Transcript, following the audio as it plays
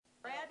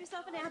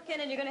yourself a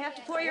napkin and you're going to have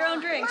to pour your own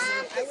drinks.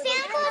 Mom, does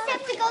Santa Claus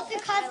have to go through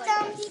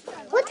customs?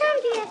 What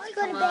time do you have to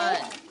go to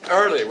bed?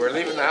 Early. We're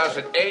leaving the house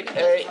at 8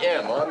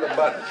 a.m. on the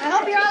button. I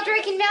hope you're all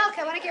drinking milk.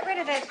 I want to get rid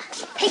of it.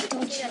 Hey,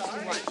 don't you?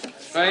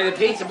 Right, the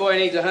pizza boy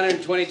needs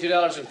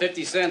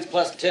 $122.50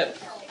 plus tip.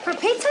 For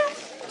pizza?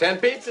 10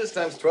 pizzas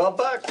times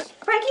 $12.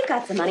 Frank, you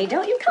got some money,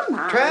 don't you? Come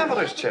on.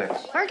 Traveler's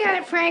checks. Forget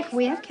it, Frank.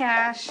 We have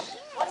cash.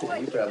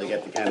 You probably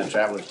get the kind of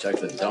traveler's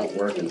checks that don't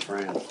work in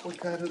France. Did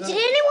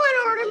anyone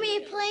order me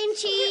a plain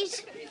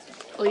cheese?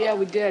 Well, yeah,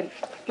 we did.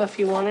 But if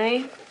you want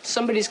any,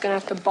 somebody's gonna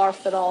have to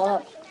barf it all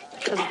up,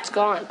 because it's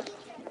gone.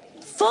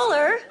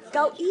 Fuller,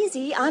 go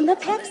easy on the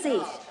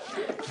Pepsi.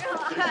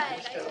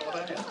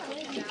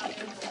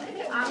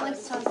 Omelet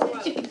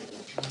sausage.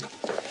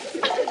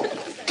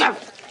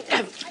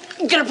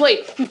 Get a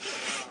plate.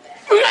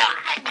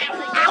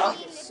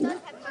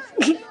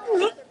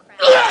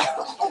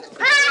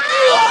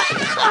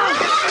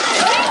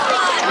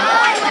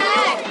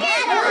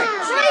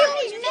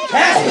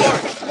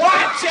 Passport!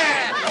 Watch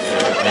it!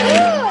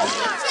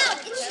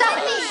 Stop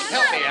me!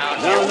 Help me out.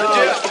 No,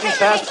 get these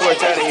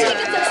passports out of here.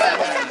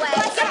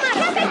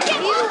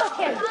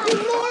 You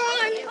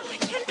moron!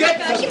 Get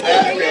the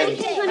pen.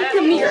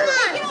 Come here.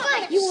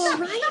 You all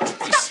right?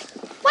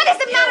 What is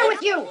the matter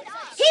with you?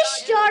 He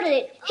started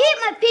it. He ate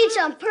my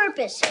pizza on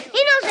purpose.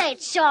 He knows I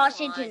ate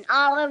sausage and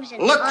olives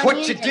and Look what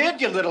onions you and-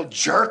 did, you little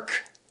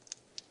jerk.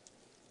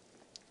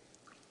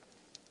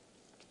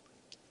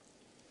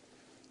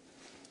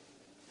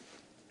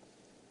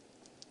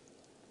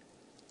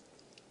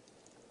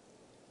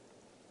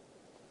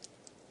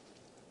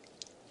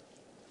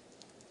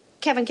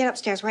 Kevin, get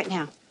upstairs right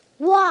now.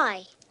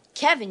 Why?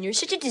 Kevin, you're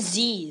such a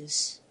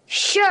disease.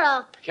 Shut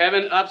up.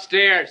 Kevin,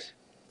 upstairs.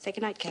 Say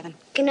goodnight, Kevin.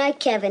 Good night,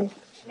 Kevin.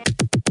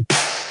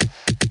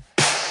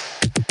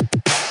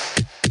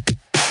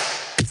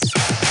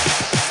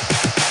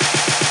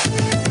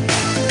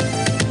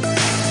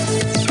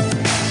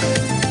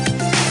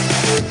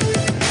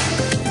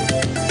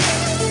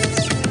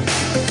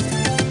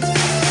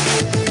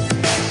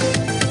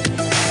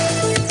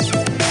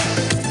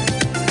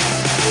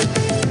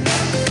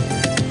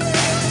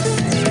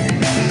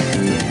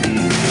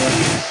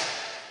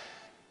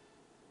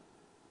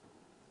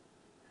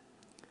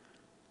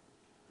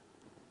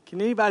 Can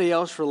anybody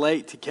else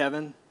relate to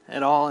Kevin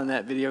at all in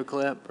that video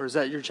clip? Or is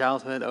that your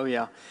childhood? Oh,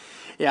 yeah.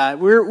 Yeah,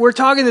 we're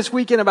talking this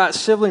weekend about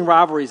sibling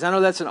rivalries. I know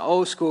that's an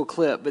old school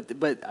clip, but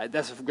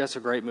that's a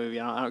great movie.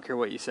 I don't care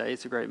what you say;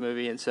 it's a great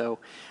movie. And so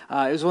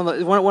it was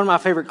one of my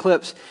favorite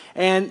clips.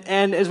 And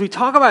as we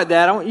talk about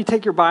that, I want you to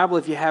take your Bible,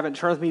 if you haven't,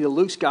 turn with me to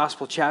Luke's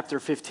Gospel, chapter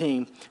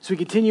 15. So we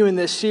continue in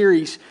this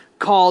series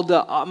called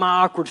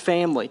My Awkward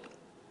Family.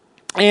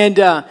 And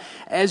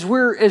as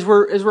we're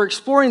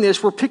exploring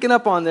this, we're picking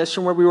up on this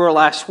from where we were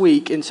last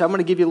week. And so I'm going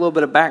to give you a little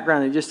bit of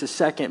background in just a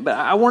second. But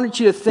I wanted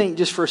you to think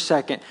just for a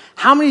second.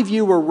 How many of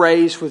you were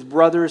raised with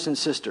brothers and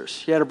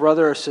sisters? You had a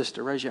brother or a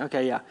sister? Raise your,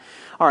 okay, yeah.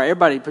 All right,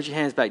 everybody, put your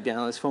hands back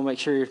down. Let's want to make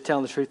sure you're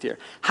telling the truth here.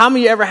 How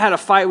many of you ever had a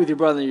fight with your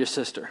brother and your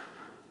sister?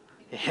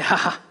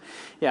 Yeah,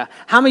 yeah.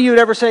 How many of you would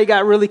ever say you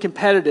got really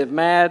competitive,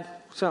 mad?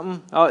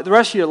 Something? Oh, the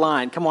rest of you are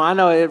lying. Come on, I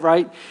know it,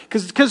 right?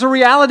 Because the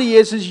reality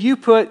is you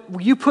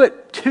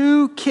put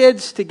two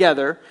kids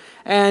together,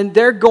 and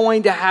they're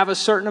going to have a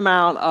certain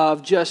amount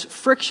of just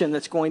friction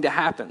that's going to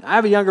happen. I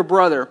have a younger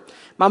brother.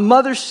 My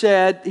mother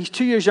said, he's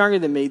 2 years younger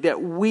than me, that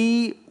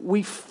we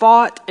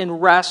fought and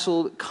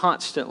wrestled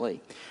constantly.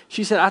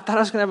 She said, I thought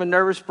I was going to have a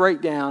nervous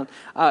breakdown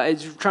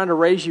as trying to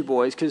raise you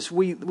boys, because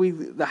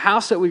the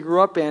house that we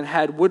grew up in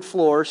had wood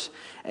floors,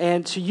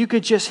 and so you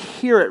could just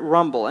hear it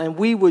rumble, and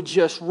we would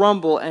just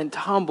rumble and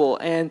tumble,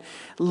 and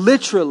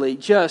literally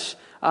just,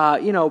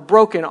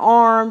 broken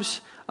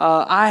arms.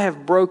 I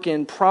have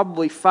broken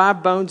probably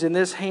 5 bones in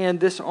this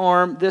hand, this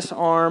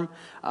arm.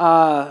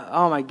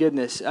 Oh my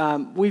goodness.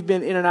 We've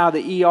been in and out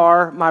of the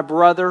ER, my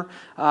brother,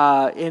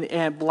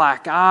 and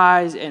black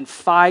eyes and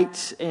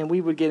fights, and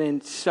we would get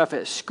in stuff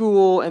at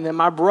school, and then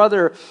my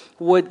brother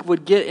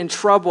would get in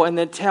trouble and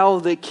then tell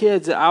the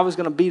kids that I was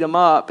going to beat them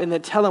up, and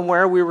then tell them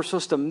where we were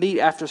supposed to meet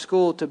after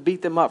school to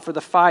beat them up for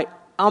the fight.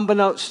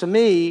 Unbeknownst to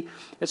me,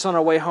 it's on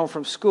our way home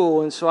from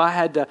school, and so I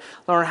had to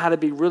learn how to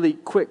be really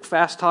quick,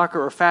 fast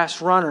talker or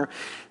fast runner.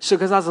 So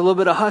because I was a little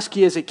bit of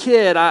husky as a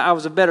kid, I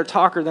was a better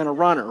talker than a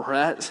runner,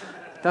 right?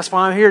 That's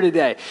why I'm here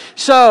today.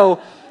 So,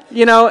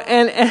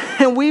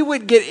 and we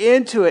would get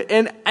into it.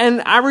 And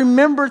I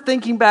remember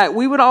thinking back,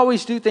 we would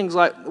always do things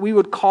like we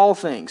would call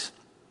things.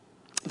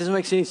 It doesn't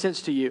make any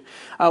sense to you.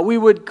 We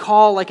would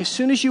call, like as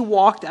soon as you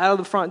walked out of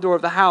the front door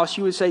of the house,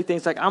 you would say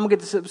things like, I'm going to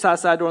get to sit beside the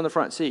side door in the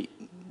front seat.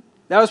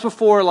 That was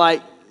before,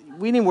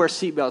 we didn't wear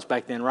seatbelts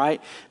back then,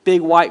 right? Big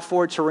white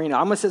Ford Torino.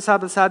 I'm going to sit side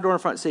by side door in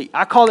the front seat.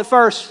 I called it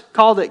first.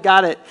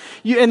 Got it.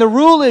 And the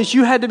rule is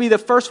you had to be the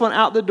first one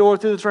out the door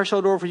through the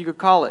threshold door before you could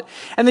call it.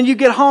 And then you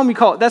get home, you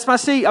call it. That's my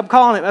seat. I'm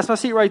calling it. That's my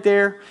seat right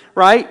there,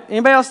 right?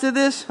 Anybody else did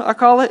this? I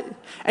call it.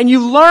 And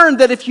you learned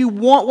that if you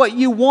want what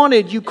you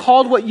wanted, you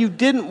called what you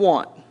didn't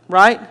want,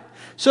 right?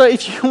 So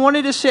if you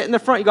wanted to sit in the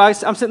front, you go, I'm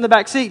sitting in the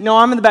back seat. No,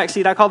 I'm in the back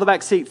seat. I call the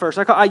back seat first.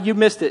 You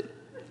missed it.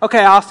 Okay,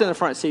 I'll sit in the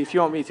front seat if you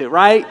want me to,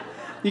 right?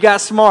 You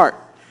got smart.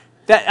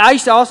 That I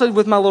used to also,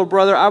 with my little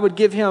brother, I would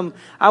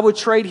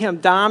trade him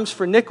dimes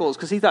for nickels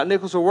because he thought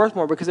nickels were worth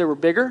more because they were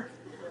bigger.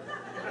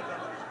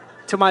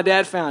 Till my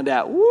dad found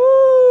out.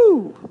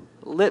 Woo!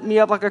 Lit me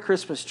up like a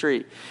Christmas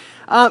tree.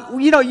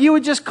 You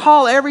would just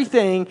call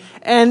everything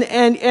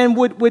and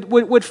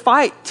would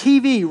fight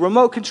TV,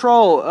 remote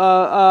control,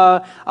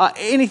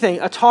 anything,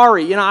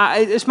 Atari.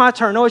 It's my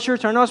turn. No, it's your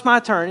turn. No, it's my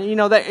turn.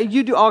 That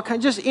you do all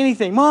kinds, just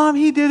anything. Mom,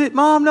 he did it.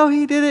 Mom, no,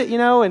 he did it.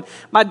 And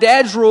my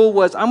dad's rule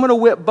was, I'm going to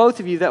whip both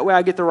of you. That way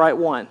I get the right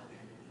one.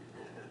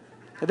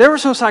 There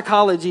was some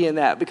psychology in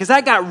that because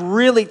that got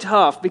really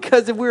tough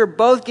because if we were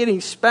both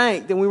getting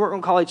spanked, then we weren't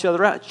going to call each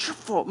other out. It's your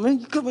fault, man.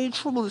 You got me in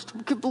trouble this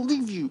time. I can't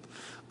believe you.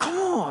 Come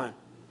on.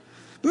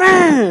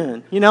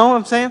 Man, you know what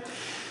I'm saying?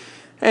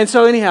 And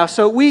so anyhow,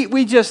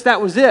 that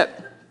was it.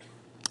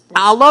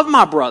 I love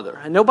my brother,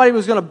 and nobody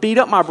was going to beat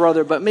up my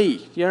brother but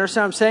me. You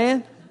understand what I'm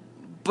saying?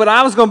 But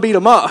I was going to beat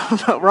him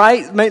up,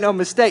 right? Make no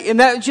mistake. And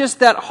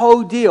that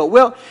whole deal.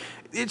 Well,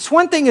 it's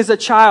one thing as a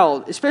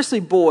child,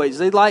 especially boys,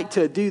 they like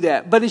to do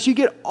that. But as you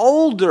get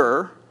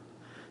older,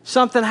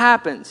 something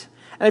happens.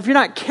 And if you're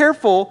not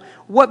careful,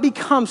 what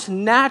becomes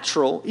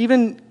natural,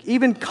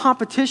 even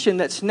competition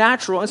that's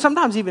natural and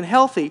sometimes even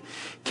healthy,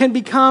 can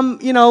become,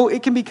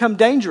 it can become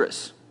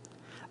dangerous.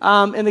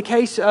 In the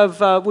case of,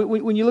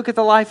 when you look at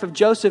the life of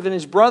Joseph and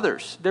his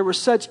brothers, there was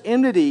such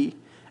enmity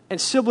and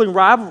sibling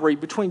rivalry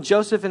between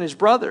Joseph and his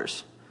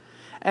brothers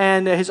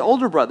and his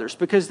older brothers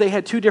because they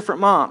had two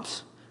different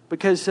moms.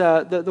 Because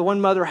the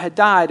one mother had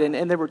died,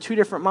 and there were two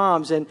different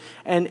moms,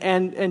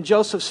 and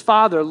Joseph's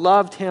father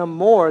loved him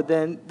more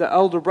than the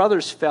older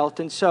brothers felt,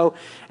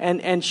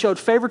 and showed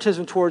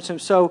favoritism towards him.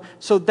 So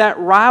that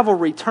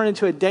rivalry turned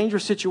into a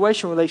dangerous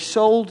situation where they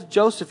sold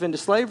Joseph into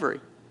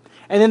slavery,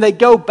 and then they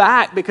go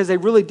back because they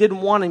really didn't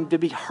want him to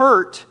be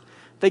hurt.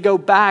 They go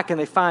back and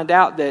they find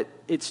out that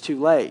it's too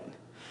late.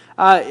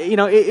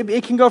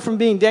 It can go from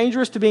being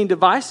dangerous to being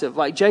divisive,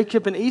 like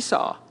Jacob and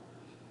Esau.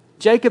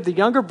 Jacob, the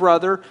younger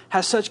brother,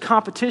 has such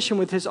competition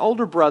with his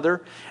older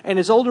brother, and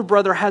his older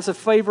brother has a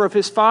favor of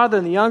his father,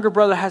 and the younger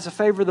brother has a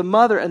favor of the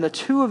mother, and the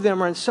two of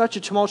them are in such a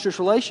tumultuous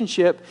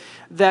relationship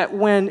that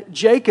when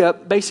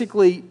Jacob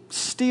basically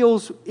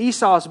steals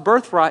Esau's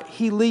birthright,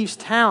 he leaves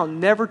town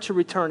never to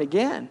return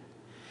again.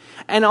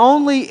 And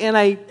only in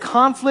a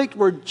conflict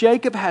where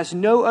Jacob has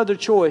no other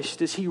choice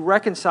does he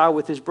reconcile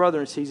with his brother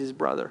and sees his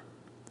brother.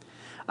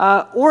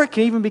 Or it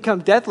can even become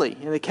deadly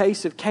in the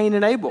case of Cain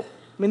and Abel.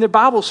 I mean, the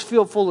Bible's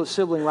filled full of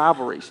sibling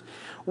rivalries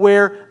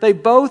where they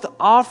both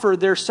offer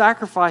their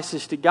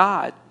sacrifices to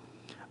God,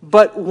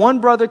 but one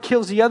brother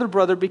kills the other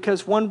brother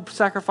because one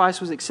sacrifice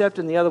was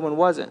accepted and the other one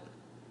wasn't.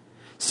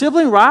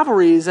 Sibling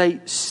rivalry is a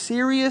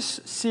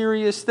serious,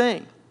 serious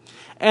thing.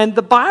 And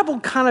the Bible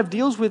kind of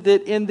deals with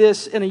it in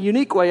a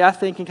unique way, I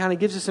think, and kind of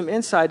gives us some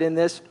insight in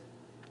this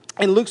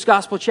in Luke's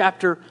Gospel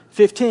chapter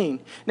 15.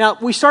 Now,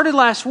 we started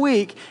last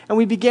week and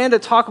we began to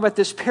talk about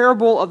this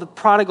parable of the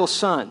prodigal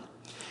son.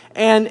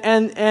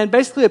 And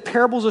basically a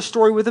parable is a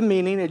story with a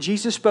meaning, and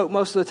Jesus spoke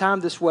most of the time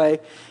this way.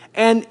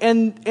 And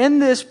in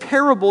this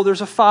parable,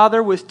 there's a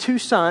father with two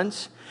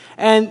sons,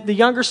 and the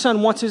younger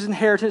son wants his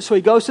inheritance, so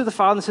he goes to the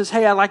father and says,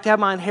 hey, I'd like to have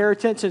my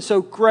inheritance, and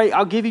so great,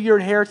 I'll give you your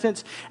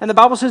inheritance. And the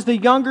Bible says the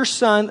younger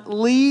son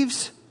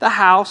leaves the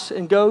house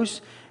and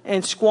goes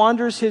and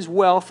squanders his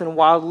wealth in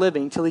wild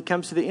living till he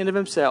comes to the end of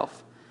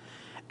himself.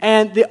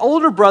 And the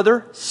older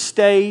brother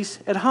stays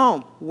at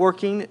home,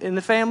 working in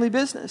the family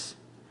business.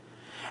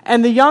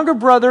 And the younger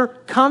brother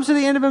comes to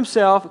the end of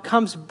himself,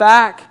 comes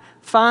back,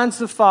 finds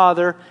the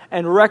father,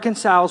 and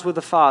reconciles with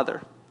the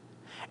father.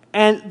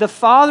 And the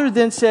father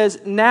then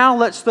says, now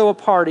let's throw a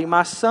party.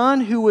 My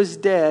son who was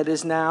dead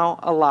is now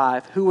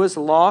alive. Who was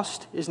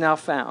lost is now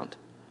found.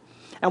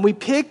 And we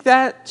pick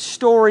that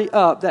story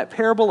up, that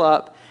parable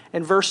up,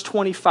 in verse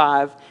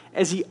 25,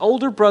 as the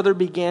older brother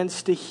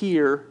begins to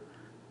hear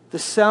the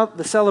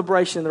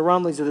celebration, the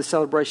rumblings of the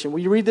celebration.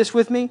 Will you read this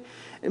with me?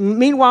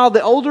 Meanwhile,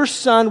 the older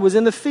son was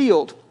in the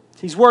field.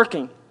 He's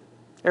working.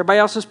 Everybody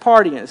else is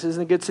partying. This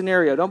isn't a good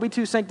scenario. Don't be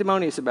too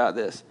sanctimonious about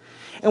this.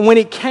 And when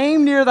he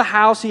came near the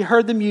house, he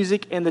heard the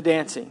music and the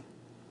dancing.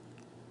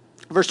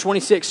 Verse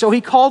 26. So he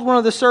called one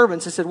of the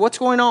servants and said, what's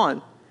going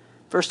on?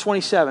 Verse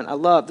 27. I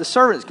love, the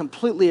servant is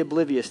completely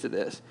oblivious to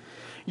this.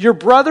 Your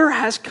brother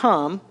has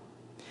come,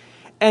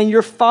 and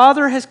your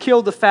father has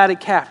killed the fatted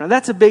calf. Now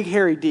that's a big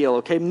hairy deal,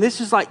 okay? I mean, this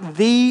is like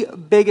the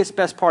biggest,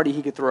 best party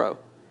he could throw.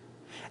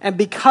 And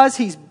because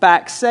he's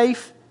back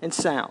safe and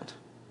sound.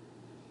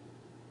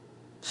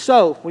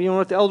 So, you know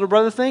what the older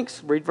brother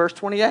thinks? Read verse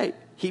 28.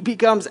 He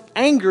becomes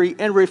angry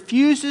and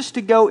refuses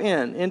to go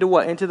into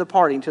what? Into the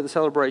party, into the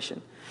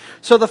celebration.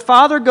 So the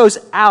father goes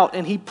out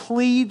and he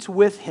pleads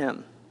with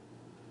him.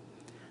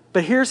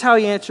 But here's how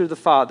he answered the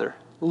father.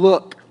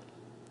 Look,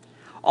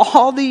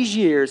 all these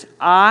years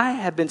I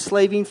have been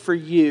slaving for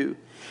you,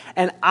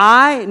 and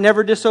I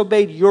never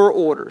disobeyed your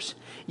orders.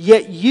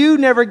 Yet you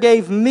never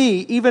gave me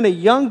even a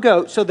young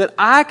goat so that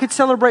I could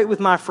celebrate with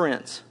my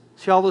friends.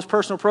 See all those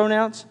personal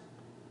pronouns?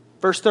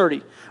 Verse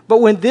 30. But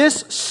when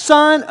this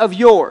son of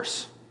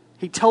yours,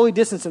 he totally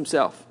distanced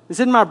himself. This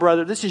isn't my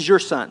brother. This is your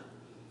son.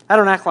 I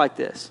don't act like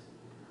this.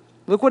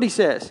 Look what he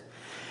says.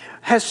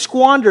 Has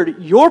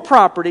squandered your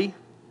property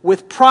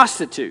with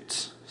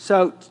prostitutes.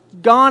 So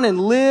gone and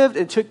lived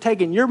and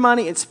taken your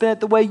money and spent it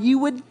the way you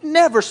would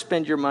never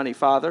spend your money,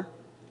 Father.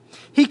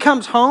 He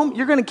comes home.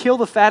 You're going to kill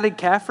the fatted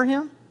calf for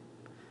him?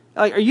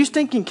 Like, are you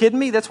stinking kidding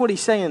me? That's what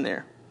he's saying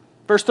there.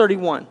 Verse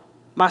 31.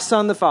 My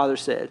son, the father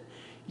said,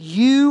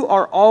 you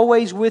are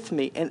always with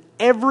me, and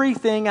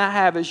everything I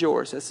have is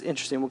yours. That's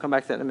interesting. We'll come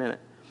back to that in a minute.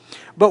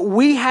 But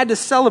we had to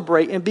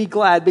celebrate and be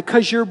glad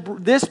because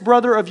this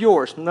brother of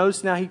yours,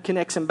 notice now he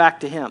connects him back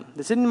to him.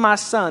 This isn't my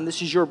son,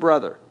 this is your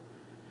brother.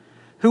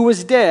 Who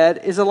was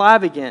dead is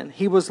alive again.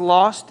 He was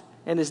lost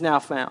and is now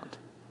found.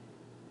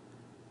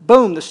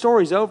 Boom, the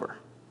story's over.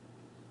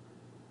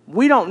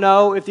 We don't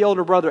know if the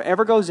older brother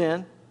ever goes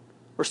in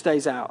or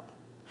stays out.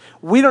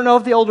 We don't know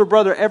if the older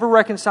brother ever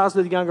reconciles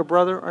with the younger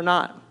brother or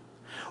not.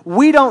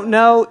 We don't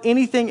know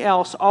anything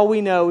else. All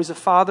we know is the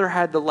father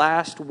had the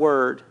last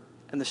word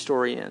and the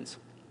story ends.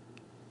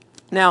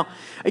 Now,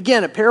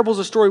 again, a parable is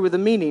a story with a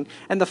meaning.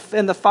 And the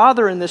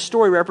father in this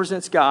story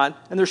represents God.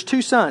 And there's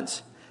two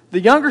sons. The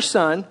younger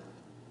son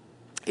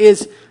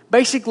is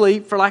basically,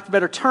 for lack of a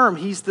better term,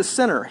 he's the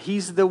sinner.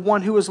 He's the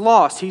one who was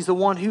lost. He's the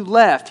one who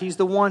left. He's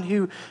the one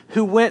who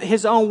went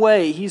his own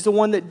way. He's the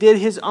one that did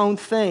his own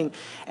thing.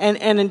 And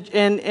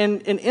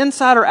in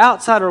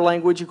insider-outsider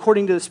language,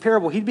 according to this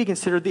parable, he'd be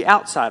considered the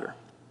outsider.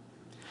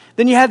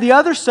 Then you have the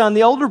other son,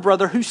 the older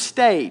brother, who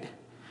stayed,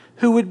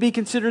 who would be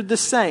considered the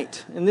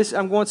saint. And this,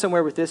 I'm going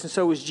somewhere with this, and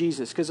so was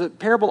Jesus, because a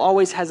parable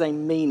always has a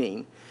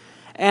meaning.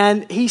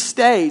 And he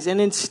stays. And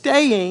in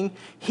staying,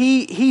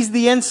 he's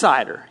the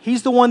insider.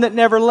 He's the one that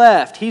never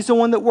left. He's the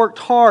one that worked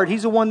hard.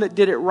 He's the one that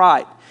did it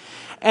right.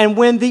 And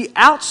when the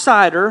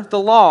outsider, the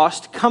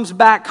lost, comes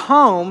back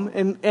home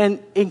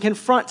and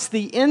confronts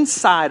the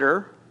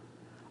insider,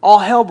 all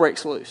hell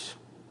breaks loose.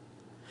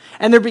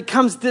 And there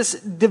becomes this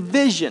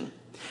division.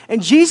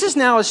 And Jesus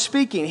now is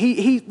speaking.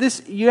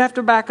 You have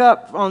to back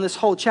up on this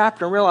whole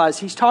chapter and realize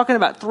he's talking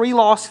about three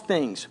lost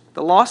things.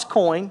 The lost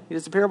coin. He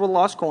does the parable of the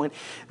lost coin.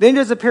 Then he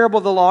does the parable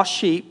of the lost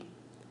sheep.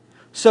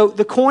 So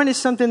the coin is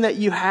something that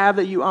you have,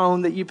 that you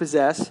own, that you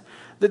possess.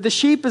 The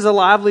sheep is a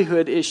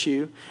livelihood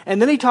issue.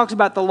 And then he talks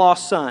about the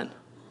lost son.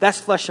 That's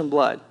flesh and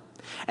blood.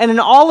 And in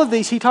all of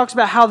these, he talks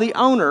about how the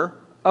owner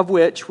of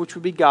which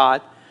would be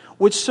God,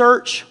 would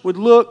search, would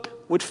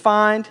look, would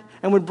find,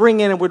 and would bring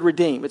in and would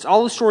redeem. It's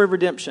all the story of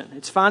redemption.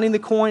 It's finding the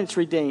coin, it's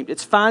redeemed.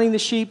 It's finding the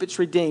sheep, it's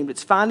redeemed.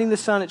 It's finding the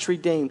son, it's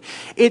redeemed.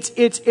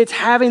 It's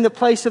having the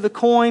place of the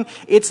coin.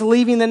 It's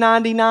leaving the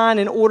 99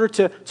 in order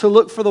to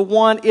look for the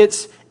one.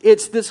 It's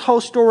this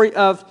whole story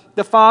of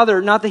the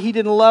father, not that he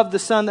didn't love the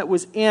son that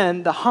was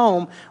in the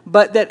home,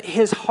 but that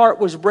his heart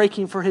was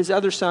breaking for his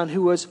other son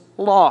who was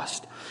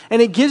lost.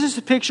 And it gives us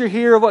a picture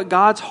here of what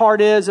God's heart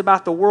is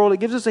about the world.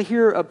 It gives us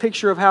a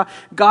picture of how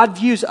God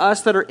views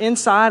us that are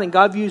inside and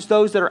God views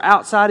those that are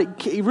outside.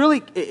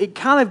 It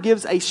kind of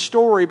gives a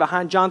story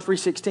behind John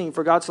 3:16.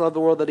 For God so loved the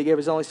world that he gave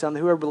his only son,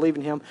 that whoever believed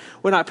in him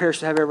would not perish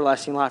to have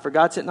everlasting life. For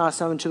God sent not his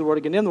son into the world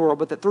to condemn the world,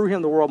 but that through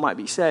him the world might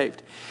be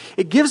saved.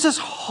 It gives us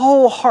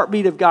whole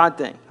heartbeat of God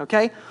thing,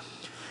 okay?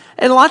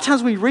 And a lot of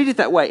times we read it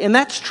that way, and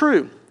that's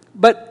true.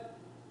 But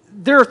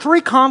there are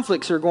three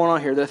conflicts that are going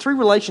on here. There are three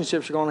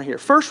relationships that are going on here.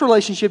 First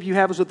relationship you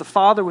have is with the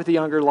father with the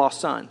younger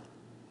lost son.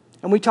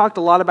 And we talked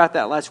a lot about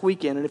that last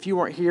weekend. And if you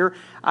weren't here,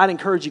 I'd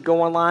encourage you to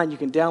go online. You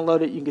can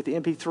download it. You can get the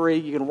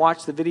MP3. You can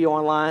watch the video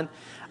online.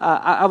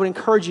 I would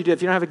encourage you to,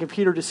 if you don't have a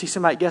computer, to see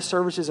somebody at guest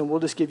services, and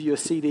we'll just give you a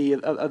CD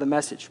of the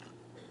message.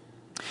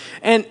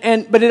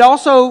 But it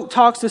also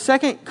talks, the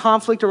second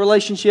conflict or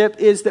relationship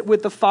is that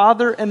with the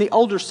father and the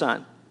older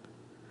son,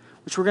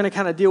 which we're going to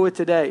kind of deal with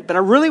today. But I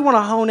really want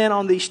to hone in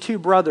on these two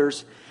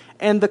brothers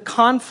and the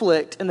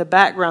conflict and the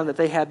background that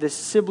they have, this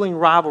sibling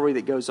rivalry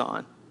that goes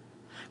on.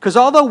 Because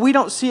although we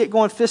don't see it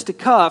going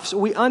fisticuffs,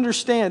 we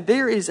understand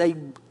there is a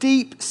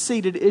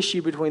deep-seated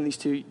issue between these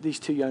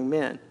two young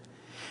men.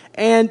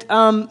 And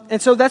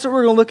so that's what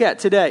we're going to look at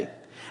today.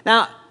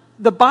 Now,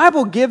 the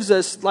Bible gives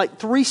us like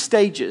three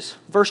stages.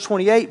 Verse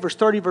 28, verse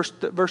 30,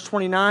 verse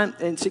 29,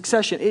 in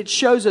succession. It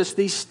shows us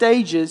these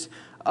stages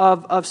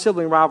of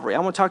sibling rivalry. I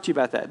want to talk to you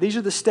about that. These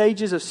are the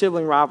stages of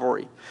sibling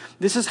rivalry.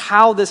 This is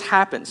how this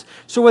happens.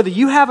 So whether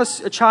you have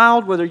a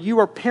child, whether you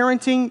are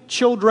parenting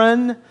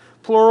children,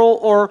 plural,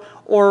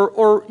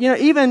 or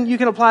even you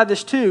can apply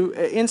this to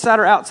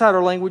insider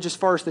outsider language as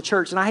far as the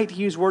church. And I hate to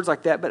use words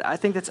like that, but I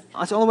think that's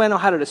the only way I know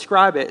how to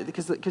describe it,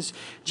 because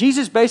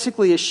Jesus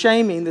basically is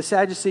shaming the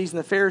Sadducees and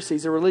the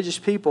Pharisees, the religious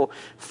people,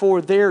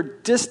 for their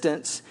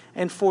distance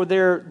and for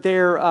their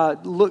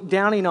look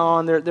downing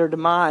on their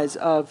demise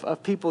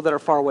of people that are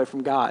far away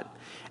from God.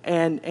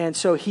 And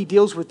so he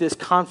deals with this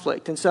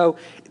conflict. And so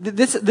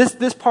this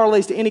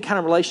parlays to any kind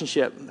of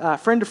relationship,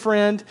 friend to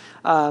friend,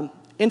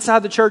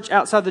 inside the church,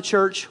 outside the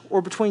church, or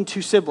between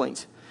two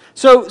siblings.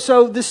 So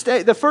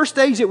the first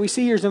stage that we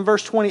see here is in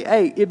verse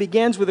 28. It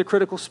begins with a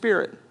critical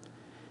spirit.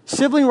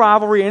 Sibling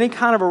rivalry, any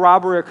kind of a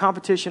rivalry or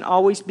competition,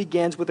 always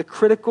begins with a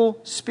critical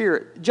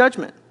spirit,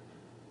 judgment.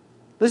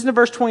 Listen to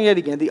verse 28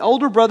 again. The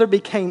older brother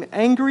became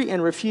angry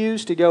and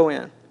refused to go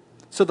in.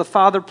 So the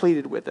father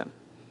pleaded with him.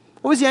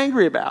 What was he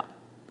angry about?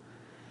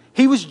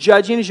 He was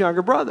judging his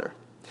younger brother.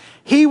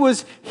 He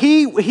was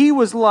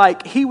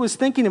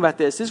thinking about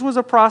this. This was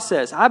a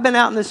process. I've been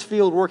out in this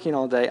field working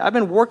all day. I've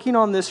been working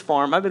on this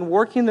farm. I've been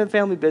working in the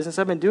family business.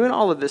 I've been doing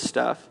all of this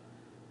stuff.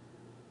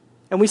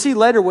 And we see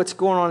later what's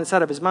going on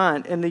inside of his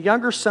mind. And the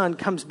younger son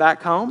comes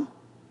back home,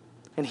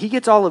 and he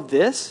gets all of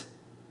this.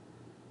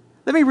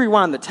 Let me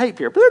rewind the tape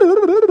here.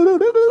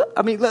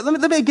 I mean,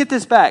 let me get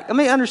this back. Let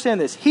me understand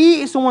this.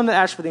 He is the one that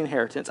asked for the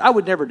inheritance. I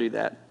would never do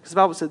that, because the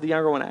Bible said the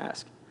younger one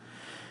asked.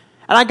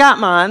 And I got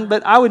mine,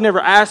 but I would never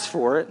ask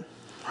for it,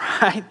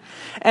 right?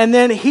 And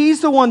then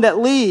he's the one that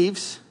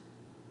leaves,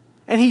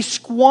 and he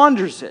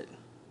squanders it,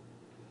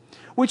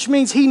 which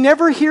means he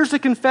never hears the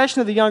confession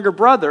of the younger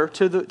brother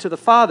to the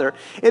father.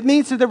 It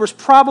means that there was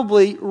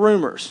probably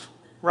rumors,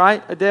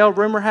 right? Adele,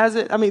 rumor has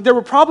it? I mean, there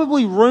were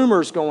probably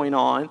rumors going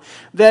on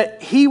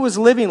that he was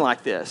living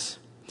like this,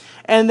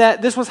 and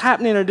that this was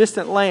happening in a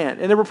distant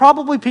land. And there were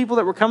probably people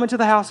that were coming to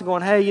the house and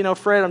going, hey,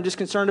 Fred, I'm just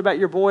concerned about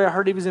your boy. I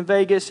heard he was in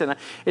Vegas, and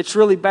it's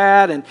really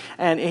bad,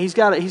 and he's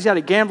got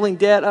a gambling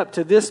debt up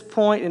to this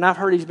point, and I've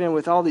heard he's been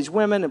with all these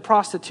women and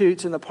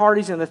prostitutes and the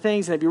parties and the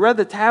things. And have you read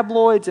the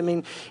tabloids? I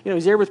mean,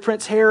 he's there with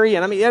Prince Harry,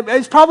 and I mean,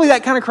 it's probably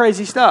that kind of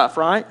crazy stuff,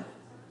 right?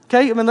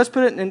 Okay, I mean, let's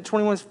put it in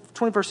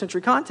 21st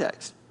century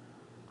context.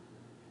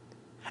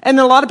 And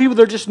then a lot of people,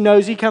 they're just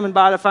nosy, coming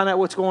by to find out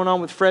what's going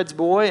on with Fred's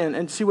boy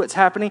and see what's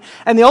happening.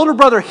 And the older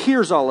brother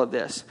hears all of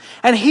this.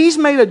 And he's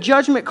made a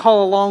judgment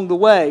call along the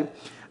way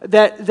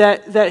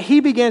that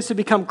he begins to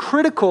become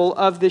critical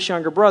of this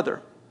younger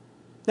brother.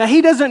 Now,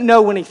 he doesn't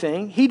know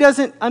anything. He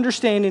doesn't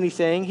understand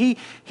anything. He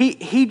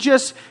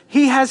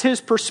has his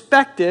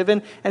perspective,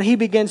 and he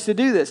begins to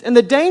do this. And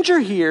the danger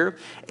here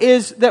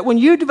is that when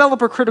you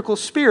develop a critical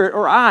spirit,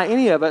 or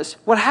any of us,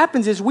 what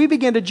happens is we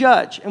begin to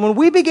judge. And when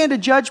we begin to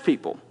judge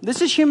people,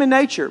 this is human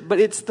nature, but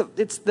it's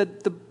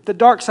the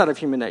dark side of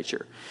human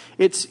nature.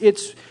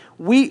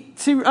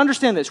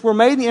 Understand this. We're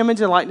made in the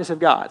image and likeness of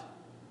God.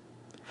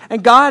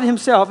 And God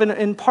himself,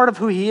 and part of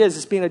who he is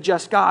as being a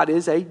just God,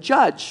 is a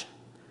judge.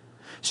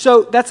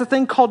 So that's a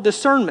thing called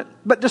discernment.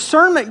 But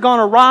discernment gone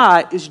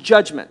awry is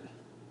judgment.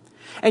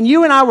 And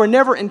you and I were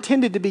never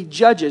intended to be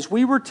judges.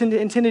 We were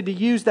intended to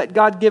use that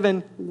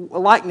God-given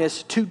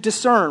likeness to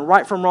discern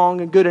right from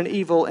wrong and good and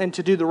evil and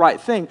to do the right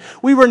thing.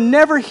 We were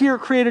never here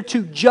created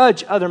to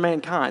judge other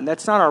mankind.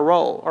 That's not our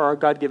role or our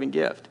God-given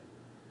gift.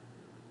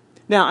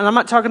 Now, and I'm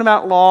not talking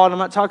about law, and I'm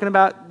not talking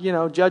about,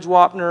 Judge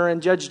Wapner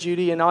and Judge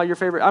Judy and all your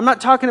favorite. I'm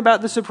not talking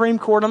about the Supreme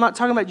Court. I'm not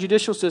talking about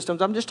judicial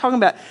systems. I'm just talking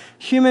about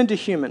human to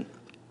human.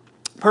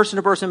 Person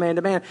to person, man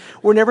to man.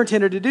 We're never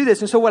intended to do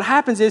this. And so what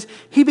happens is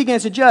he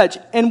begins to judge.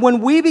 And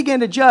when we begin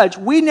to judge,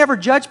 we never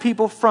judge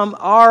people on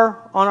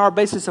our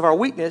basis of our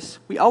weakness.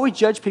 We always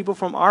judge people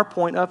from our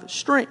point of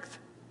strength.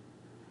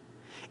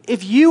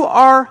 If you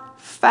are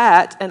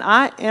fat and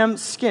I am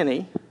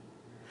skinny,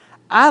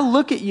 I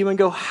look at you and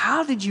go,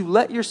 how did you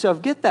let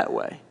yourself get that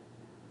way?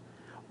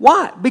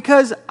 Why?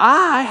 Because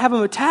I have a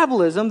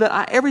metabolism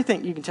that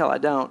everything, you can tell I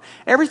don't,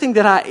 everything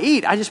that I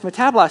eat, I just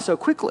metabolize so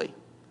quickly.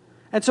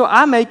 And so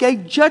I make a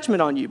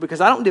judgment on you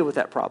because I don't deal with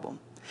that problem.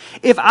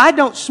 If I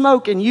don't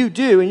smoke and you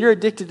do, and you're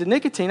addicted to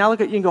nicotine, I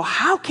look at you and go,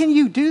 how can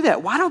you do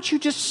that? Why don't you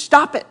just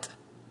stop it?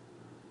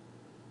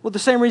 Well, the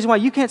same reason why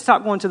you can't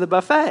stop going to the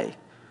buffet.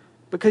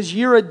 Because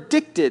you're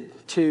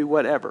addicted to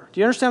whatever.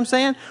 Do you understand what I'm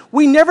saying?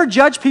 We never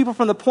judge people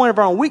from the point of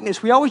our own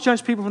weakness. We always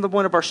judge people from the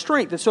point of our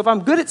strength. And so if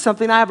I'm good at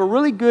something, I have a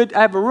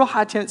real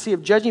high tendency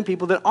of judging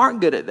people that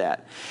aren't good at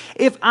that.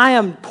 If I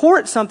am poor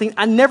at something,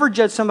 I never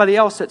judge somebody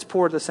else that's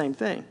poor at the same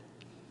thing.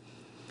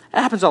 It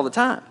happens all the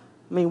time.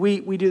 I mean,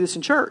 we do this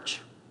in church.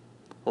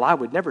 Well, I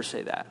would never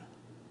say that.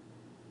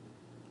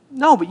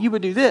 No, but you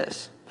would do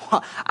this.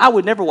 I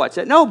would never watch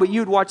that. No, but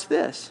you would watch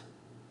this.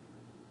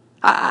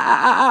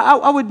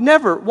 I would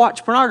never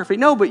watch pornography.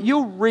 No, but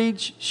you'll read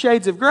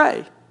Shades of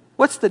Grey.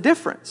 What's the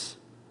difference?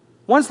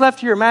 One's left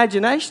to your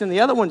imagination, and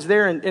the other one's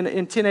there in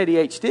 1080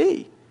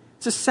 HD.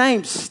 It's the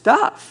same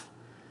stuff.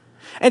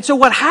 And so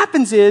what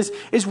happens is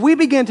we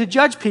begin to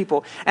judge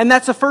people. And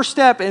that's the first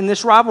step in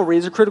this rivalry,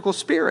 is a critical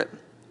spirit.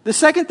 The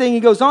second thing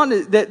he goes on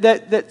to,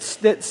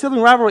 that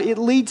sibling rivalry, it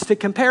leads to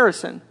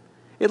comparison.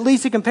 It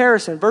leads to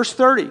comparison. Verse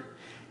 30.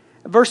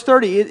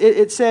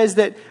 It says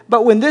that,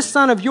 but when this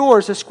son of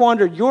yours has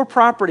squandered your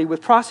property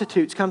with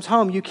prostitutes, comes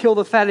home, you kill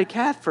the fatted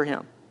calf for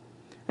him.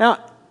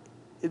 Now,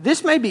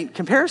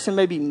 comparison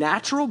may be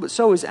natural, but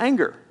so is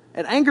anger.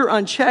 And anger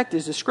unchecked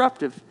is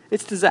destructive.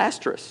 It's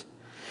disastrous.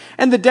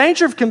 And the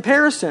danger of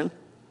comparison,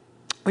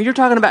 when you're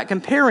talking about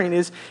comparing,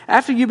 is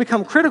after you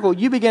become critical,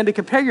 you begin to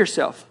compare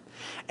yourself.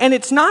 And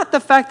it's not the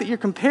fact that you're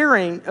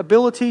comparing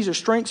abilities or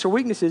strengths or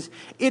weaknesses.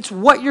 It's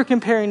what you're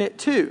comparing it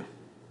to.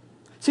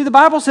 See, the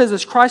Bible says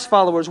as Christ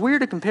followers, we are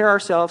to compare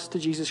ourselves to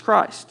Jesus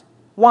Christ.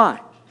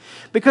 Why?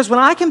 Because when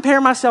I compare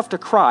myself to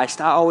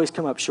Christ, I always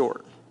come up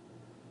short.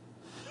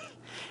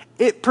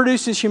 it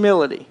produces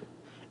humility.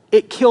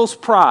 It kills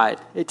pride.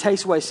 It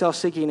takes away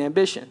self-seeking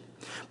ambition.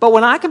 But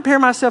when I compare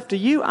myself to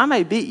you, I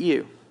may beat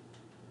you.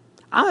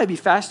 I may be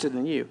faster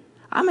than you.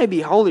 I may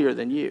be holier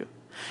than you.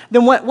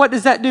 Then what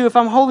does that do if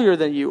I'm holier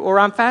than you, or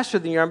I'm faster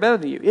than you, or I'm better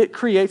than you? It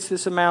creates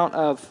this amount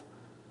of,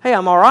 hey,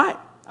 I'm all right.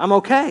 I'm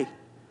okay.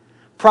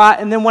 Pride,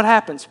 and then what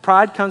happens?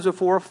 Pride comes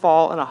before a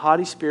fall and a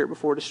haughty spirit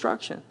before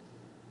destruction.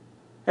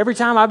 Every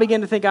time I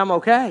begin to think I'm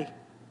okay,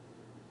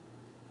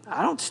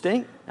 I don't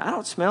stink. I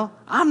don't smell.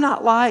 I'm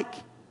not like.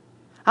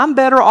 I'm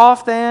better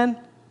off than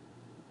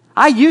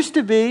I used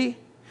to be.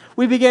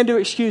 We begin to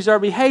excuse our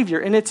behavior,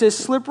 and it's a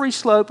slippery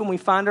slope, and we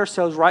find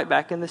ourselves right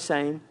back in the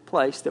same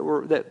place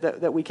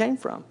that we came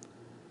from.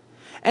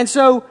 And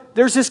so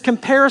there's this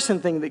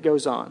comparison thing that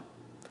goes on.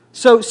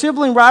 So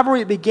sibling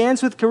rivalry, it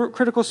begins with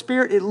critical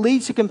spirit, it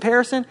leads to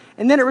comparison,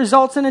 and then it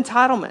results in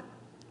entitlement.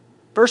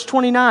 Verse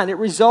 29, it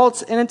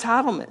results in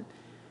entitlement.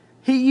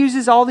 He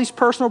uses all these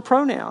personal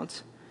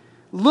pronouns.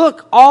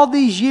 Look, all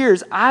these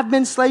years I've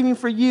been slaving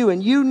for you,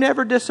 and you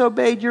never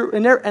disobeyed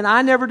and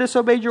I never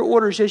disobeyed your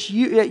orders.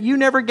 Yet you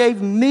never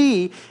gave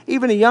me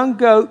even a young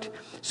goat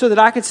so that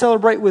I could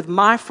celebrate with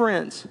my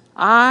friends.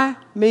 I,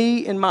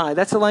 me, and my.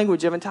 That's the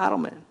language of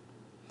entitlement.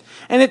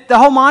 And the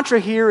whole mantra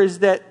here is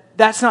that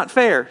that's not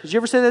fair. Did you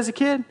ever say that as a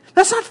kid?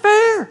 That's not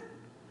fair.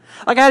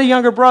 Like I had a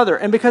younger brother,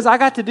 and because I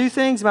got to do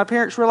things, my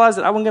parents realized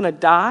that I wasn't going to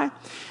die.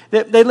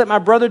 They let my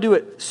brother do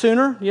it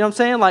sooner. You know what I'm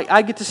saying? Like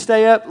I get to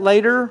stay up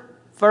later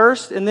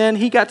first, and then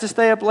he got to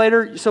stay up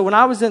later. So when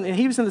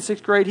he was in the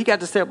 6th grade, he got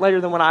to stay up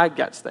later than when I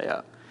got to stay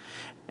up.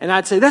 And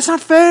I'd say, that's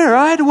not fair.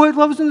 I had to wait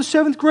till I was in the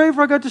 7th grade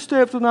before I got to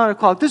stay up till 9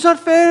 o'clock. That's not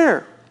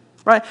fair.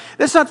 Right?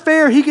 That's not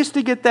fair. He gets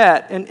to get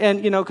that.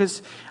 And you know,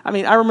 because, I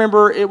mean, I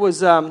remember it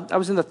was, I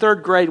was in the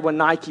 3rd grade when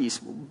Nikes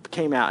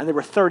came out, and they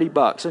were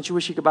 $30. Don't you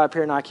wish you could buy a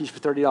pair of Nikes for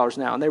 $30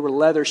 now? And they were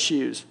leather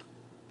shoes.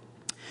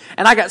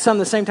 And I got some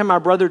the same time my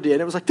brother did.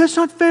 And it was like, that's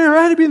not fair.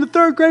 I had to be in the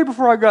 3rd grade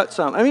before I got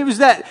some. I mean,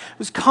 it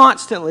was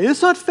constantly,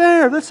 that's not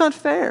fair. That's not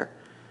fair.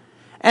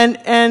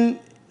 And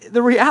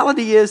the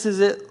reality is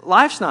that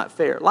life's not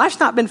fair. Life's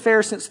not been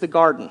fair since the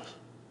garden.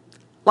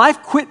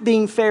 Life quit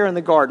being fair in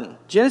the garden.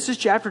 Genesis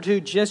chapter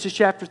 2, Genesis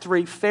chapter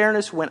 3,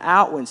 fairness went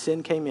out when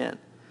sin came in.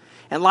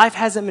 And life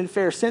hasn't been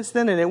fair since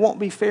then, and it won't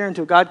be fair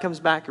until God comes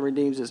back and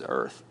redeems his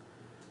earth.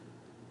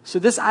 So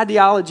this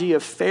ideology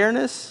of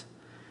fairness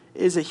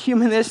is a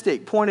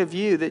humanistic point of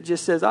view that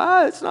just says,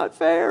 it's not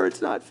fair,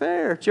 it's not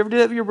fair. Did you ever do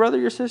that with your brother,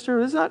 your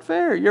sister? It's not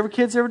fair. Your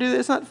kids ever do that?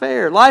 It's not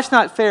fair. Life's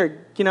not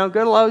fair. You know,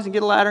 go to Lowe's and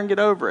get a ladder and get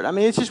over it. I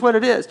mean, it's just what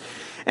it is.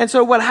 And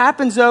so what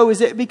happens, though,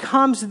 is it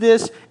becomes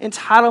this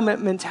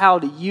entitlement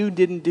mentality. You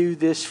didn't do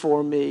this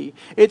for me.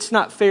 It's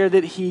not fair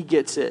that he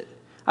gets it.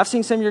 I've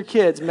seen some of your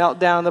kids melt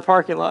down in the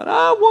parking lot.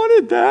 I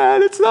wanted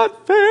that. It's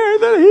not fair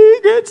that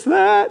he gets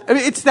that. I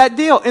mean, it's that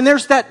deal. And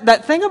there's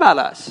that thing about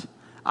us.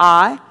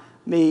 I,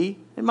 me,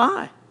 and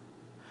my.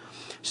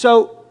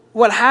 So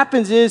what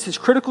happens is his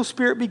critical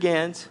spirit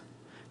begins,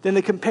 then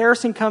the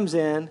comparison comes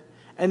in,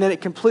 and then it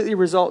completely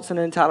results in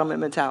an entitlement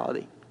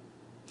mentality.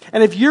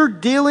 And if you're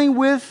dealing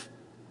with,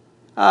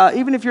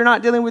 even if you're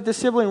not dealing with the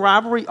sibling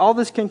rivalry, all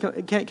this can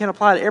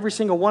apply to every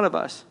single one of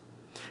us.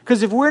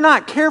 Because if we're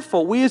not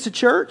careful, we as a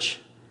church,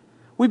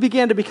 we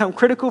begin to become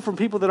critical from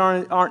people that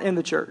aren't in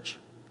the church.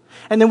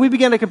 And then we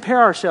begin to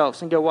compare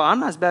ourselves and go, well, I'm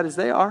not as bad as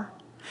they are.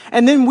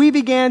 And then we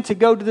began to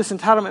go to this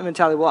entitlement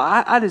mentality. Well,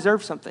 I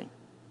deserve something.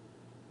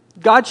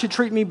 God should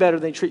treat me better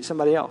than he treats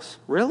somebody else.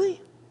 Really?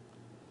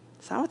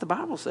 That's not what the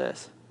Bible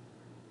says.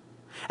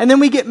 And then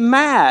we get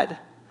mad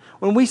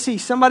when we see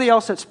somebody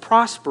else that's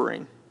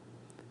prospering,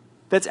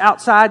 that's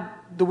outside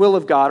the will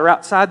of God or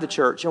outside the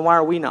church, and why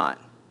are we not?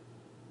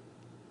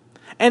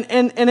 And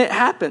it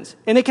happens.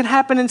 And it can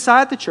happen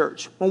inside the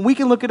church when we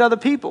can look at other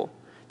people.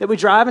 That we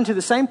drive into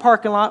the same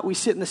parking lot, we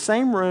sit in the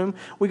same room,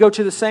 we go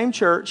to the same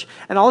church,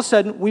 and all of a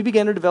sudden we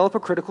begin to develop a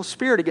critical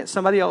spirit against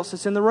somebody else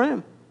that's in the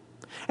room.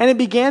 And it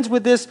begins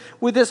with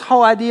this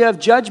whole idea of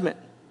judgment.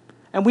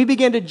 And we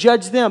begin to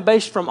judge them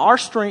based from our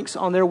strengths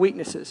on their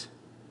weaknesses.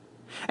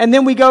 And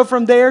then we go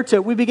from there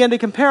to we begin to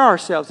compare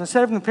ourselves.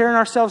 Instead of comparing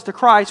ourselves to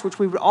Christ, which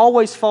we would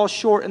always fall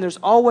short, and there's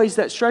always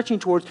that stretching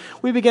towards,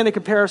 we begin to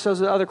compare ourselves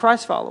to other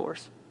Christ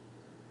followers.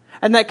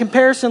 And that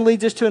comparison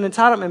leads us to an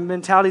entitlement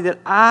mentality that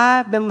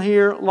I've been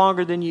here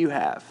longer than you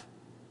have.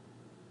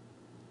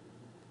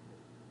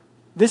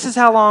 This is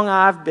how long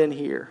I've been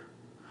here.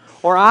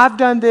 Or I've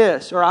done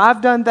this, or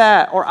I've done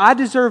that, or I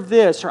deserve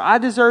this, or I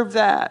deserve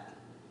that.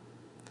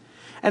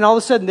 And all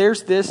of a sudden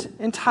there's this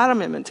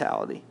entitlement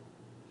mentality.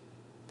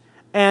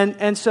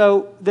 And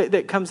so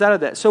that comes out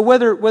of that. So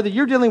whether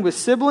you're dealing with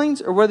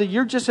siblings or whether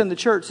you're just in the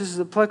church, this is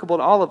applicable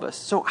to all of us.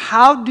 So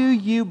how do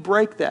you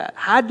break that?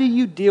 How do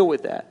you deal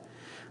with that?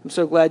 I'm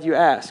so glad you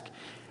asked.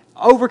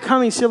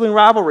 Overcoming sibling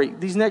rivalry.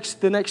 The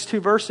next 2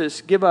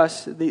 verses give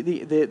us,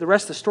 the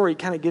rest of the story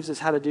kind of gives us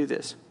how to do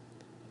this.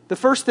 The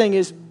first thing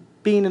is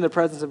being in the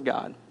presence of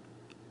God.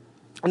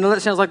 I know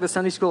that sounds like the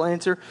Sunday school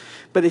answer,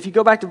 but if you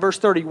go back to verse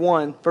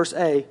 31, verse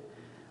A,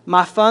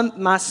 my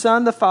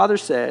son the Father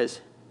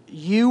says,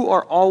 you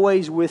are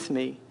always with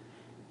me,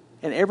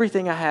 and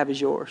everything I have is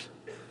yours.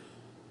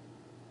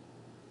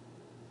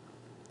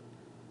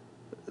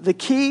 The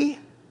key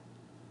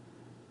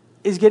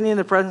is getting in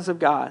the presence of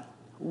God.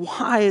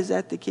 Why is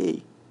that the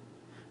key?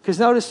 Because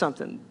notice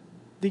something.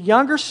 The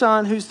younger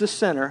son, who's the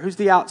sinner, who's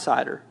the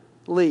outsider,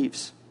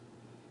 leaves.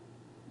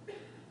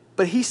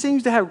 But he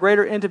seems to have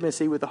greater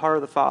intimacy with the heart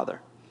of the Father.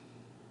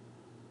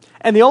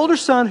 And the older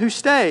son who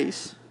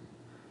stays,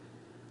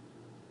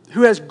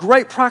 who has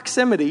great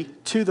proximity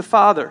to the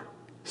Father,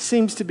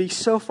 seems to be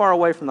so far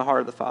away from the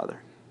heart of the Father.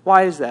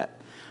 Why is that?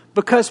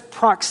 Because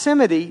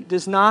proximity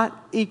does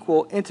not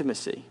equal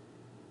intimacy.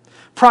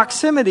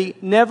 Proximity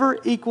never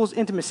equals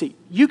intimacy.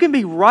 You can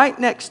be right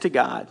next to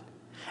God,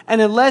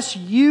 and unless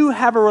you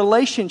have a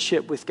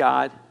relationship with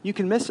God, you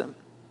can miss Him.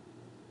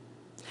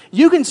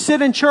 You can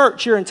sit in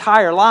church your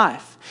entire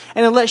life,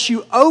 and unless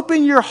you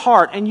open your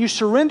heart and you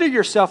surrender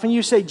yourself and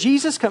you say,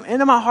 Jesus, come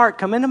into my heart,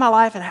 come into my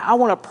life, and I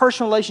want a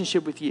personal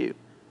relationship with you,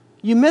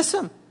 you miss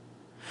Him.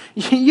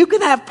 You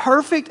can have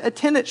perfect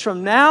attendance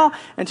from now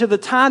until the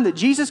time that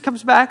Jesus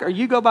comes back or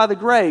you go by the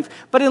grave.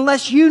 But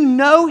unless you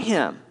know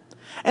Him,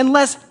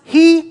 unless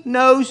He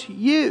knows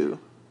you,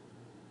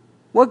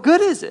 what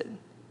good is it?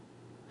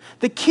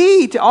 The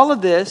key to all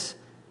of this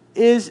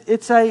is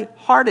it's a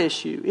heart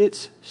issue.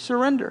 It's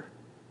surrender.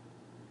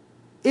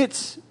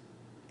 It's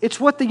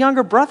what the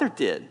younger brother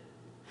did.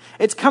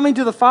 It's coming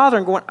to the Father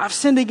and going, I've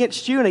sinned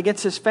against you and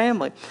against this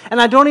family.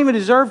 And I don't even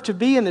deserve to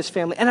be in this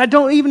family. And I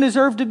don't even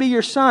deserve to be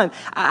your son.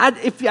 But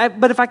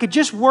if I could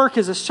just work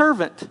as a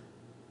servant.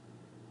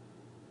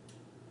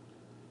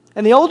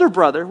 And the older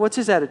brother, what's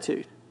his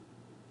attitude?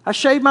 I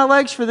shaved my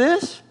legs for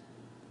this?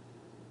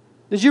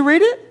 Did you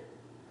read it?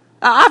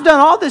 I've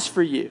done all this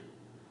for you.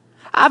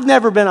 I've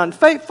never been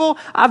unfaithful.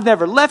 I've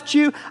never left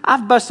you.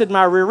 I've busted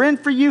my rear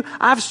end for you.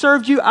 I've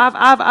served you.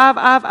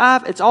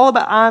 I've. It's all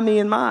about I, me,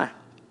 and my.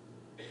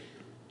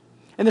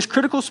 And this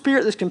critical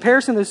spirit, this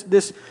comparison, this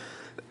this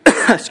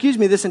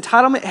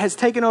entitlement has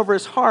taken over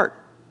his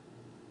heart.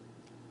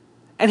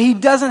 And he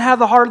doesn't have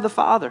the heart of the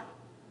Father.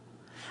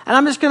 And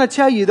I'm just going to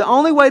tell you, the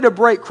only way to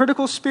break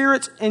critical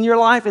spirits in your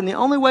life, and the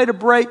only way to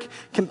break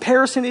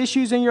comparison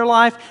issues in your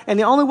life, and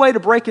the only way to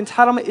break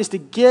entitlement is to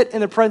get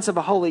in the presence of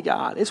a holy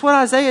God. It's what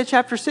Isaiah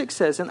chapter 6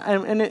 says.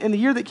 And in the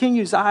year that King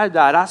Uzziah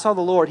died, I saw the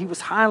Lord. He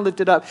was high and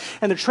lifted up,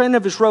 and the train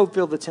of his robe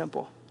filled the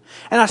temple.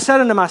 And I said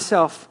unto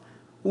myself,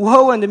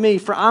 woe unto me,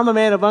 for I'm a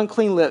man of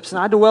unclean lips, and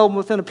I dwell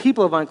within a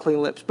people of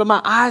unclean lips. But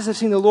my eyes have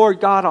seen the Lord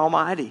God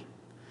Almighty.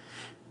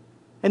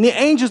 And the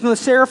angels and the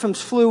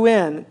seraphims flew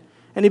in,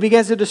 and he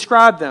begins to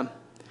describe them.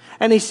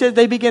 And he said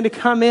they began to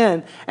come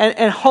in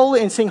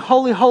and sing,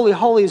 holy, holy,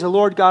 holy is the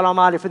Lord God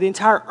Almighty, for the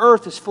entire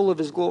earth is full of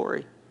His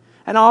glory.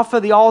 And off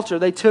of the altar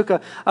they took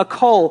a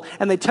coal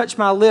and they touched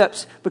my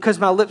lips because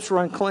my lips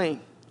were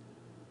unclean.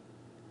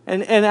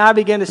 And I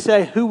began to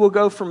say, who will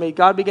go for me?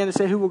 God began to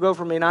say, who will go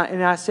for me? And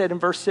I said in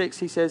verse 6,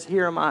 He says,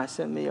 here am I,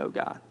 send me, O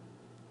God.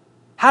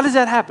 How does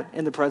that happen?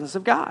 In the presence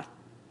of God.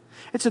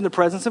 It's in the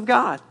presence of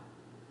God.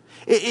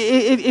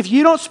 If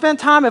you don't spend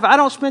time, if I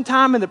don't spend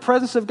time in the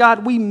presence of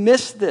God, we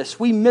miss this.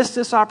 We miss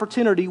this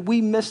opportunity.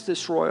 We miss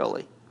this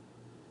royally.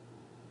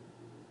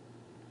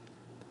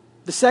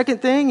 The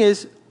second thing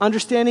is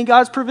understanding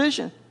God's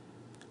provision.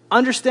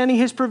 Understanding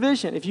His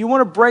provision. If you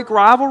want to break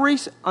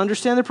rivalries,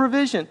 understand the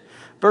provision.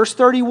 Verse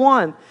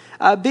 31b,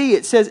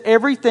 it says,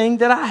 everything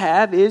that I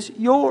have is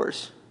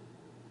yours.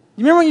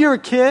 You remember when you were a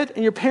kid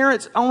and your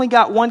parents only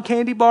got one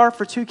candy bar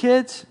for two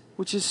kids?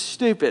 Which is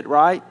stupid,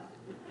 right?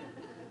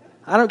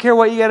 I don't care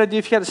what you got to do.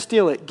 If you got to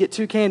steal it, get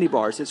two candy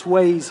bars. It's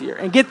way easier.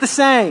 And get the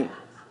same,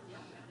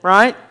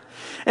 right?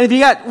 And if you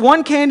got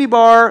one candy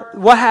bar,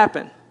 what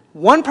happened?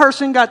 One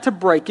person got to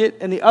break it,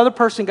 and the other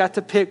person got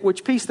to pick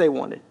which piece they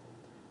wanted.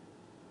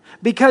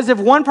 Because if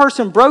one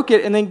person broke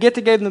it and then gave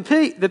them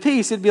the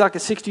piece, it'd be like a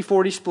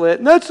 60-40 split.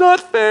 And that's not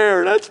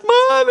fair. That's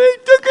mine. He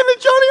took it,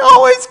 and Johnny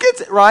always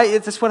gets it.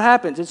 Right? That's what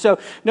happens. And so,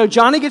 no,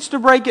 Johnny gets to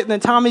break it, and then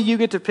Tommy, you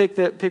get to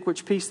pick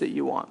which piece that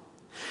you want.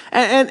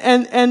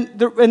 And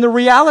the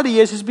reality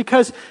is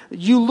because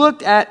you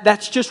looked at,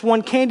 that's just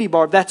one candy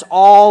bar. That's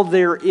all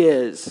there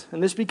is.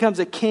 And this becomes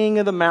a king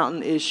of the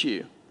mountain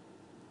issue.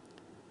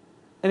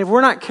 And if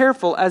we're not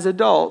careful as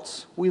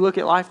adults, we look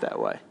at life that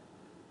way.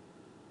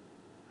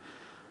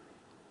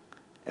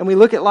 And we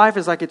look at life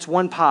as like it's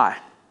one pie.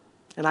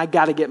 And I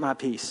got to get my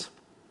piece.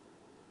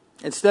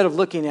 Instead of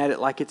looking at it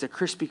like it's a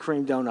Krispy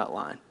Kreme donut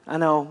line. I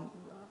know,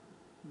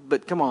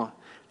 but come on.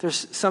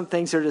 There's some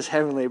things that are just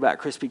heavenly about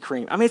Krispy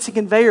Kreme. I mean, it's a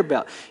conveyor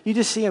belt. You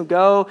just see them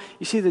go.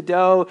 You see the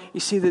dough. You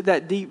see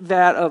that deep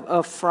vat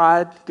of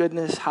fried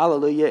goodness.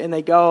 Hallelujah. And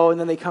they go, and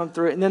then they come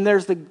through it. And then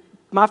there's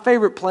my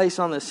favorite place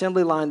on the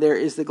assembly line there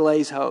is the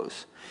glaze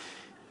hose.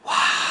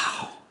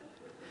 Wow.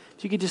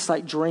 If you could just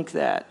like drink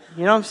that.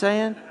 You know what I'm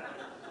saying?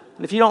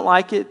 And if you don't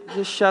like it,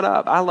 just shut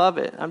up. I love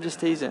it. I'm just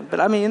teasing.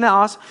 But I mean, isn't that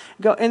awesome?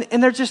 Go,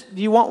 and they're just,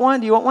 do you want one?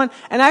 Do you want one?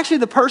 And actually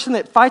the person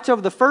that fights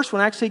over the first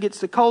one actually gets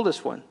the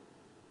coldest one.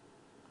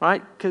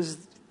 Right? Because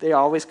they're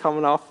always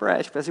coming off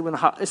fresh. Especially when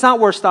it's not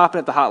worth stopping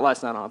if the hot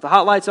light's not on. If the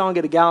hot light's on,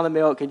 get a gallon of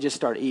milk and just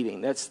start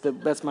eating.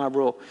 That's my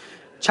rule.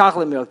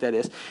 Chocolate milk, that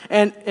is.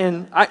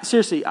 And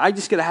seriously, I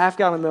just get a half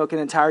gallon of milk, an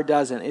entire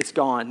dozen. It's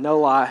gone. No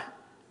lie.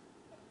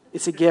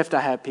 It's a gift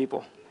I have,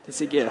 people.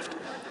 It's a gift.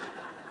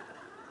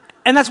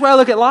 And that's why I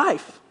look at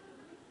life.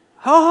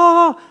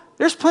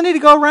 There's plenty to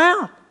go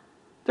around.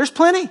 There's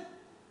plenty.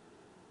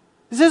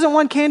 This isn't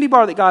one candy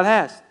bar that God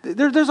has.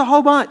 There's a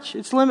whole bunch.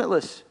 It's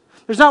limitless.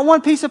 There's not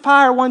one piece of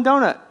pie or one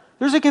donut.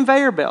 There's a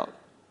conveyor belt.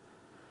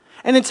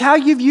 And it's how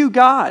you view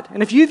God.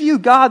 And if you view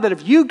God that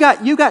if you got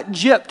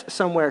gypped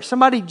somewhere,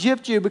 somebody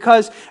gypped you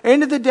because at the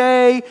end of the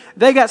day,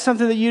 they got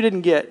something that you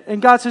didn't get.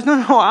 And God says, no,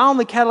 I own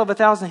the cattle of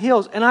 1,000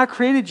 hills, and I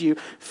created you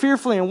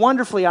fearfully and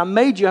wonderfully. I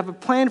made you. I have a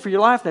plan for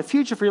your life and a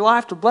future for your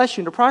life to bless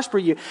you and to prosper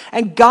you.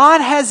 And God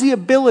has the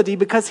ability,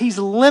 because He's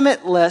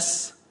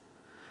limitless,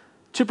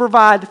 to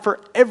provide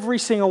for every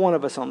single one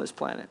of us on this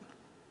planet.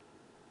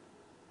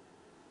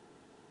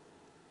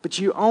 But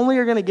you only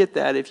are going to get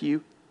that if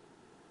you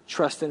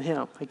trust in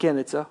Him. Again,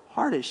 it's a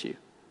heart issue.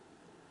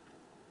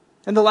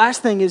 And the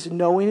last thing is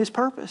knowing His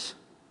purpose.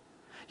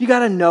 You got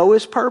to know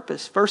His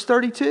purpose. Verse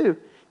 32,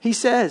 He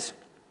says,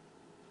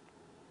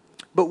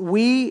 but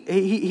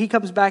he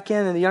comes back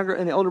in, and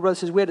the older brother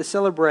says, we had to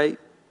celebrate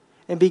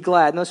and be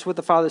glad. Notice what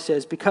the father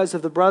says, because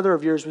of the brother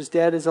of yours was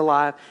dead is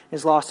alive,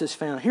 is lost is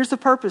found. Here's the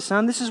purpose,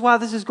 son. This is why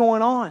this is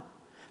going on.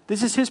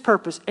 This is His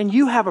purpose, and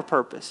you have a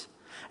purpose.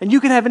 And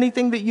you can have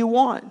anything that you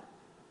want.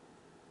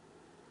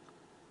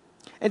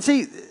 And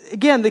see,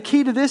 again, the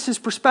key to this is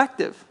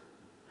perspective.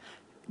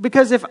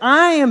 Because if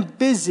I am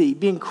busy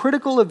being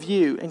critical of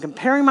you and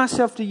comparing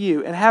myself to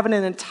you and having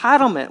an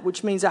entitlement,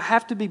 which means I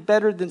have to be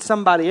better than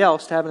somebody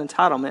else to have an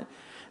entitlement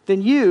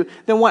than you,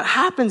 then what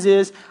happens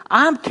is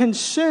I'm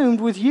consumed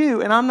with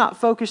you and I'm not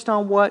focused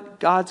on what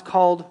God's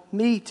called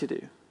me to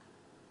do.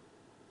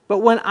 But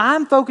when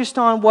I'm focused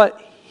on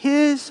what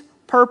His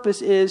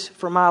purpose is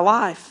for my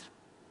life,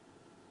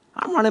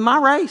 I'm running my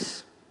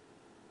race.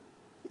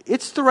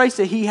 It's the race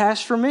that He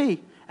has for me,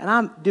 and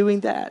I'm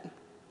doing that.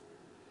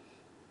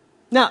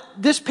 Now,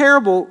 this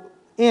parable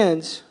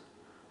ends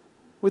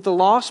with the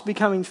lost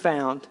becoming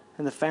found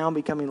and the found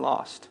becoming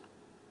lost.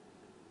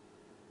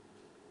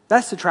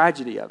 That's the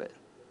tragedy of it.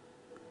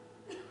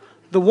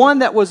 The one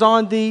that was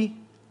on the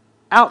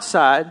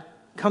outside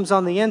comes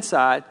on the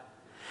inside,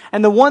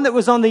 and the one that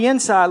was on the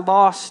inside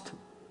lost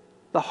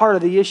the heart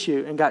of the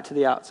issue and got to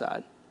the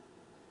outside.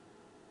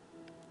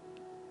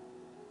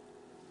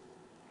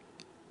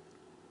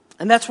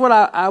 And that's what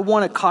I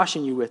want to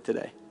caution you with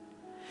today.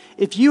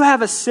 If you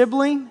have a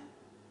sibling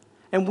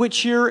in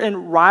which you're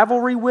in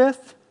rivalry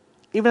with,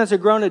 even as a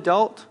grown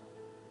adult,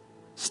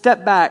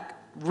 step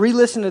back,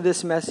 re-listen to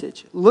this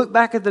message, look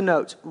back at the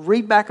notes,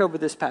 read back over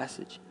this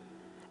passage,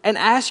 and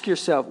ask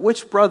yourself,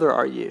 which brother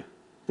are you?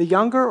 The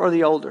younger or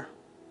the older?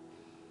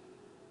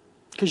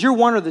 Because you're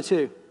one or the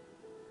two.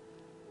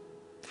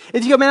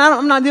 If you go, man,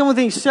 I'm not dealing with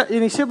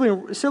any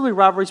sibling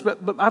rivalries, but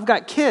I've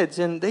got kids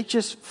and they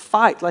just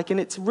fight, and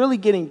it's really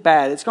getting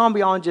bad. It's gone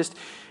beyond just,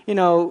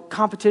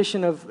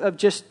 competition of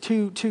just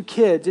two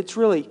kids. It's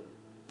really,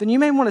 then you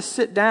may want to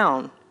sit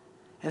down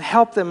and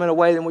help them in a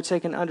way in which they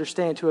can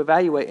understand, to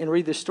evaluate and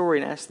read the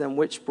story and ask them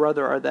which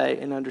brother are they,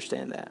 and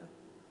understand that.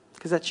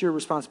 Because that's your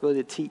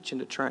responsibility to teach and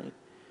to train.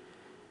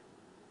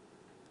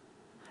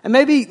 And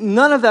maybe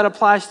none of that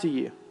applies to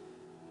you.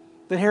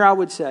 Then here I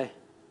would say,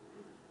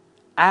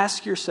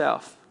 ask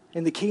yourself,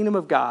 in the kingdom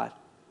of God,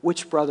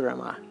 which brother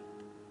am I?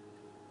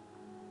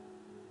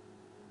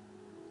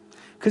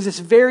 Because it's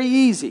very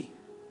easy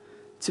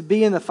to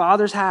be in the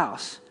Father's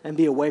house and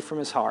be away from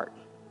His heart.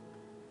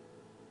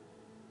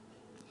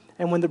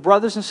 And when the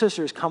brothers and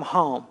sisters come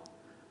home,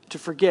 to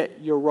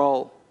forget your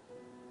role.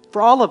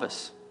 For all of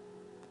us,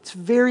 it's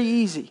very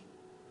easy.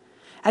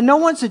 And no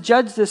one's to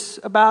judge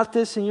about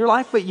this in your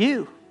life but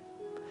you.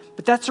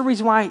 But that's the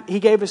reason why He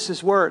gave us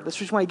His word. That's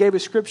the reason why He gave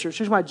us Scripture. That's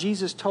the reason why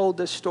Jesus told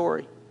this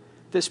story,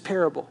 this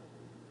parable.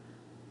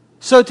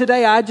 So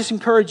today, I just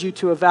encourage you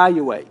to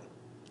evaluate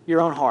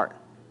your own heart,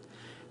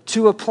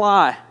 to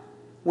apply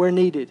where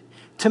needed,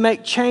 to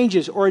make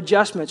changes or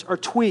adjustments or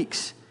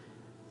tweaks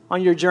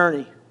on your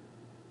journey,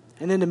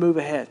 and then to move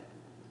ahead.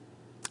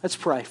 Let's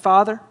pray.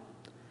 Father,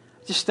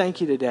 just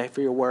thank you today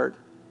for your word.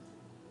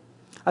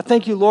 I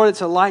thank you, Lord,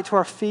 it's a light to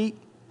our feet,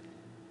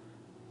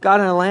 God,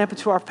 and a lamp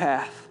into our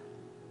path.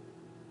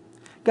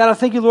 God, I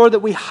thank you, Lord, that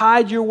we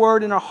hide your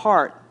word in our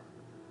heart,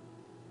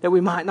 that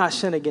we might not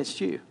sin against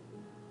you.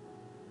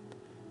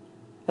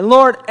 And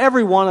Lord,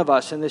 every one of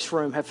us in this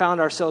room have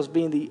found ourselves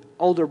being the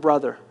older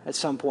brother at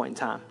some point in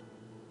time.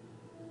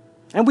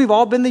 And we've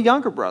all been the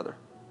younger brother.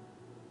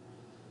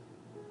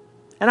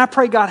 And I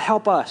pray, God,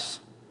 help us.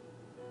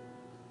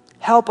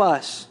 Help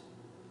us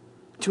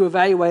to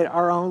evaluate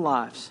our own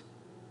lives,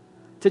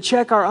 to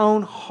check our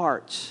own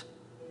hearts,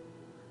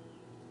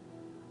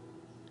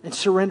 and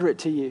surrender it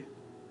to you.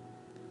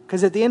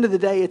 Because at the end of the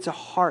day, it's a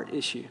heart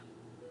issue.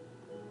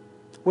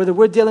 Whether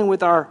we're dealing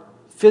with our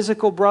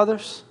physical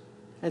brothers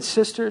and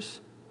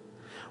sisters,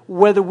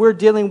 whether we're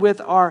dealing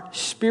with our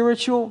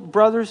spiritual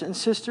brothers and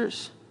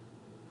sisters,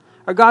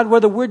 or God,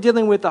 whether we're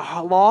dealing with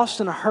a lost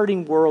and a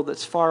hurting world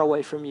that's far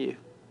away from you.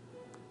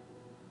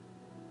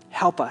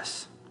 help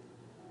us.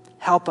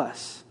 Help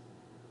us.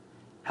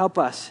 Help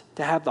us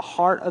to have the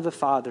heart of the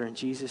Father in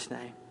Jesus'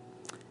 name.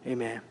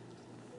 Amen.